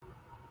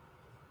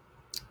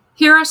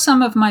Here are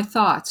some of my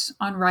thoughts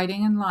on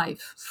writing and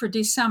life for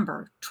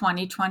December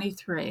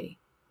 2023.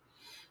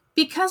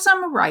 Because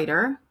I'm a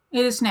writer,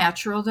 it is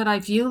natural that I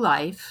view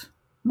life,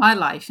 my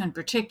life in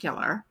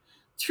particular,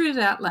 through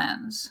that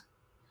lens.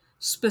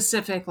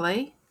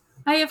 Specifically,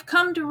 I have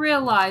come to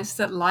realize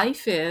that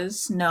life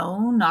is,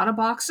 no, not a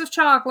box of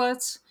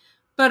chocolates,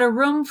 but a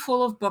room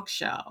full of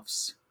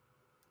bookshelves.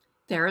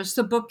 There is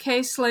the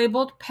bookcase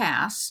labeled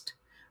past,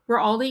 where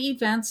all the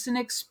events and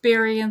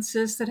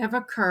experiences that have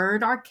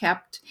occurred are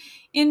kept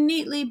in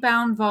neatly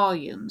bound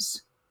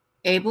volumes,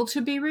 able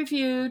to be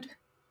reviewed,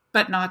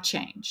 but not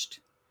changed.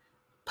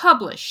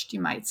 Published,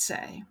 you might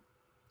say.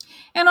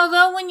 And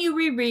although when you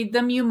reread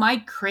them, you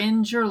might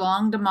cringe or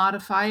long to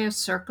modify a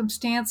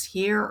circumstance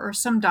here or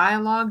some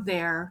dialogue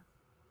there,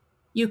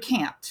 you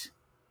can't.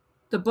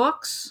 The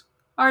books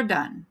are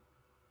done.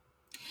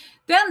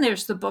 Then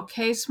there's the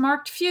bookcase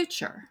marked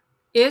future.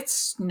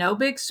 It's no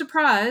big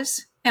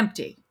surprise,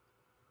 empty.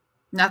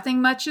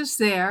 Nothing much is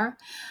there,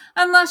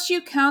 unless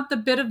you count the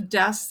bit of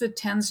dust that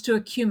tends to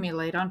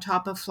accumulate on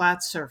top of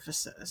flat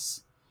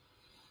surfaces.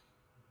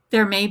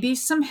 There may be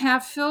some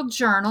half-filled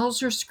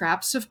journals or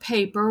scraps of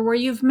paper where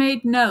you've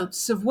made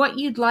notes of what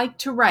you'd like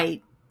to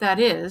write, that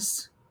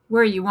is,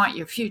 where you want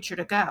your future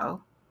to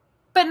go,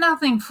 but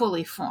nothing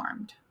fully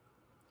formed.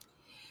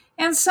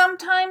 And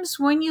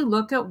sometimes when you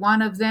look at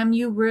one of them,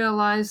 you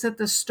realize that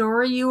the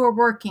story you are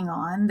working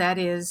on, that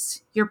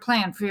is, your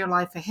plan for your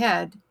life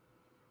ahead,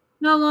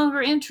 no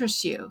longer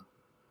interests you,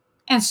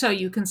 and so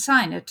you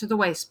consign it to the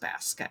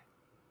wastebasket.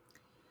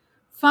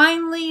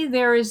 Finally,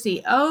 there is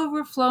the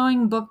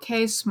overflowing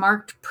bookcase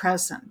marked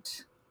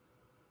present.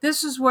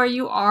 This is where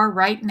you are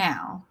right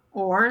now,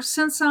 or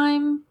since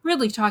I'm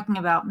really talking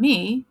about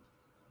me,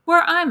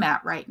 where I'm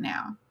at right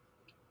now.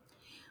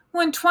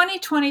 When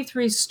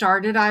 2023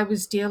 started, I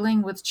was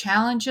dealing with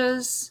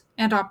challenges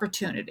and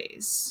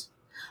opportunities.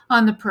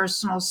 On the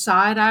personal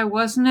side, I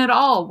wasn't at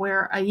all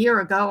where a year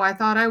ago I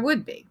thought I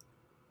would be.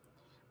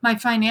 My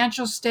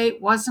financial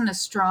state wasn't as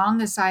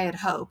strong as I had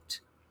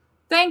hoped,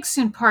 thanks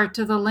in part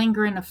to the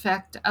lingering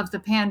effect of the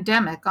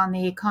pandemic on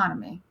the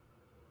economy.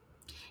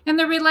 And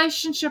the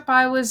relationship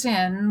I was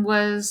in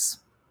was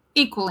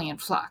equally in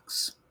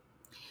flux.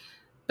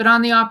 But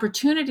on the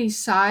opportunity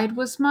side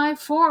was my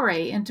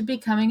foray into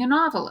becoming a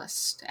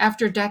novelist.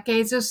 After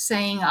decades of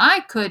saying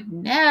I could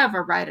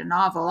never write a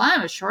novel,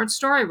 I'm a short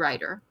story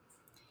writer,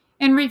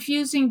 and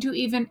refusing to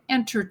even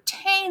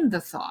entertain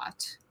the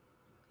thought,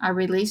 I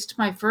released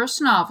my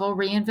first novel,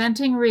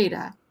 Reinventing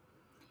Rita,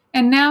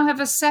 and now have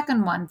a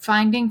second one,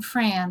 Finding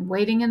Fran,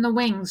 waiting in the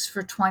wings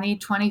for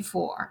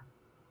 2024.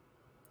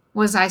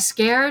 Was I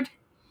scared?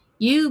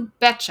 You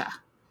betcha.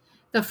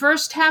 The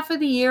first half of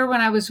the year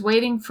when I was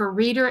waiting for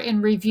reader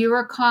and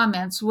reviewer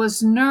comments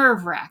was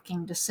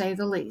nerve-wracking, to say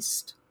the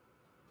least.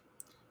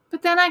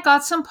 But then I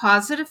got some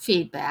positive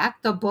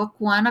feedback. The book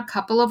won a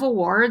couple of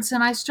awards,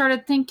 and I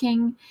started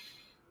thinking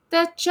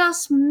that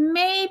just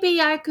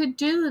maybe I could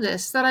do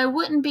this, that I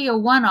wouldn't be a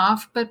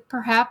one-off, but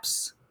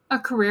perhaps a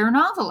career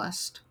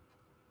novelist.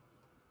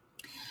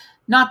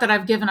 Not that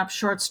I've given up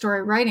short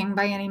story writing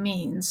by any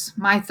means.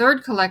 My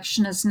third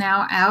collection is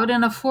now out,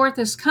 and a fourth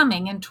is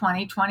coming in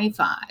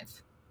 2025.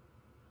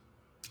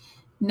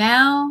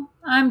 Now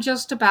I'm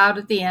just about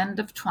at the end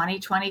of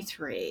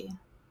 2023.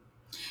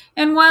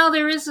 And while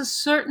there is a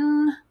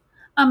certain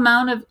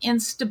amount of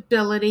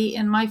instability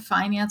in my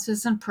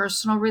finances and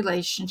personal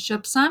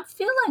relationships, I'm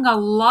feeling a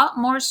lot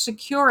more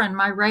secure in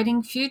my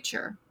writing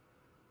future,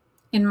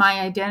 in my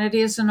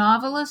identity as a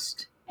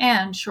novelist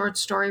and short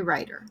story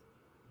writer.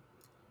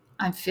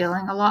 I'm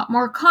feeling a lot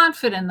more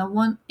confident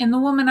in the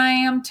woman I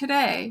am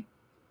today,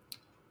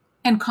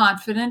 and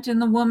confident in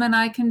the woman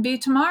I can be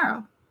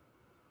tomorrow.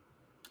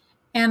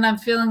 And I'm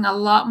feeling a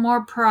lot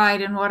more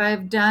pride in what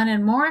I've done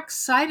and more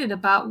excited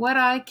about what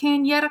I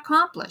can yet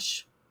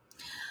accomplish.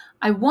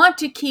 I want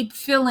to keep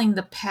filling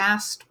the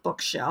past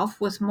bookshelf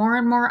with more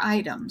and more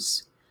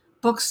items,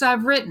 books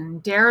I've written,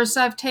 dares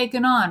I've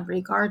taken on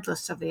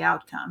regardless of the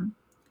outcome,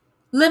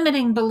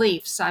 limiting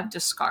beliefs I've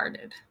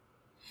discarded.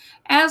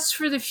 As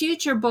for the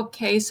future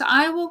bookcase,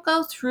 I will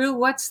go through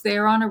what's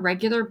there on a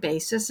regular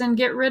basis and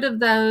get rid of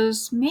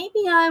those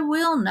maybe I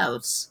will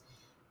notes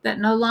that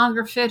no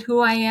longer fit who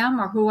I am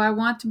or who I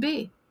want to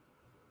be.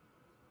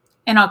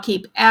 And I'll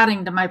keep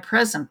adding to my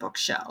present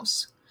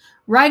bookshelves.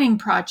 Writing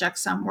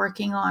projects I'm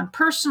working on,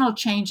 personal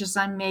changes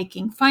I'm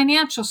making,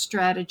 financial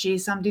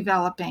strategies I'm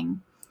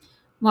developing,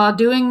 while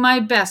doing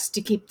my best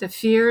to keep the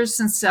fears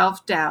and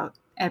self-doubt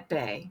at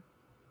bay.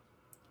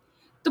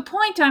 The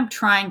point I'm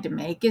trying to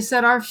make is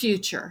that our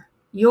future,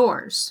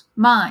 yours,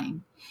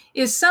 mine,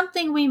 is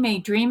something we may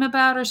dream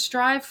about or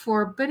strive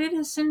for, but it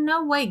is in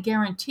no way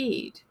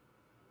guaranteed.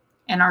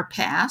 And our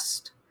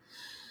past?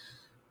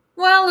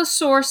 Well, a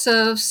source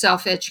of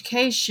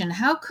self-education.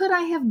 How could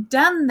I have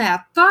done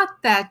that,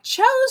 thought that,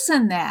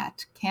 chosen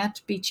that?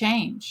 Can't be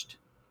changed.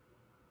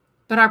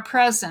 But our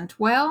present,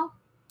 well,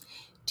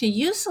 to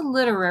use a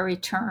literary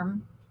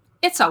term,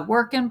 it's a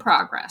work in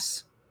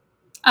progress.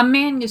 A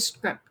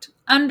manuscript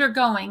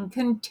undergoing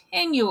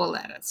continual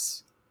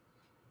edits.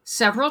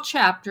 Several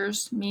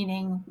chapters,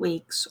 meaning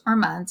weeks or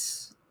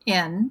months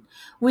in,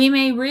 we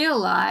may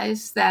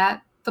realize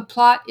that the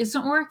plot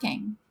isn't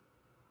working,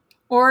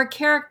 or a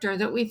character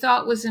that we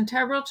thought was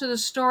integral to the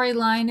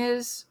storyline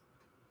is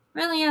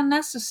really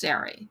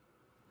unnecessary,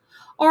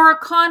 or a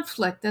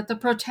conflict that the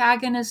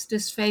protagonist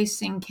is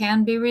facing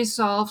can be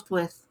resolved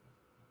with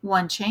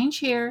one change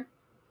here,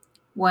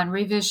 one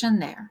revision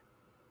there.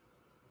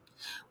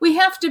 We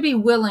have to be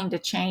willing to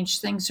change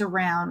things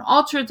around,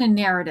 alter the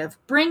narrative,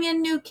 bring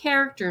in new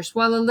characters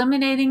while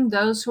eliminating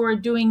those who are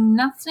doing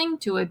nothing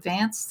to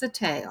advance the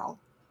tale,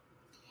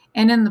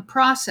 and in the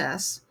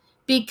process,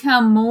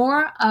 become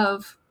more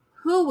of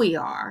who we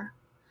are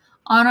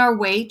on our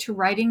way to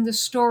writing the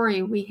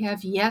story we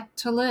have yet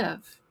to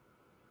live.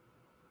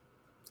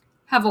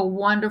 Have a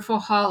wonderful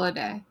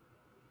holiday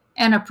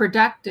and a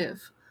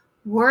productive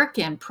work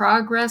in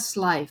progress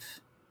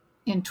life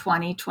in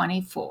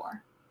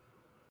 2024.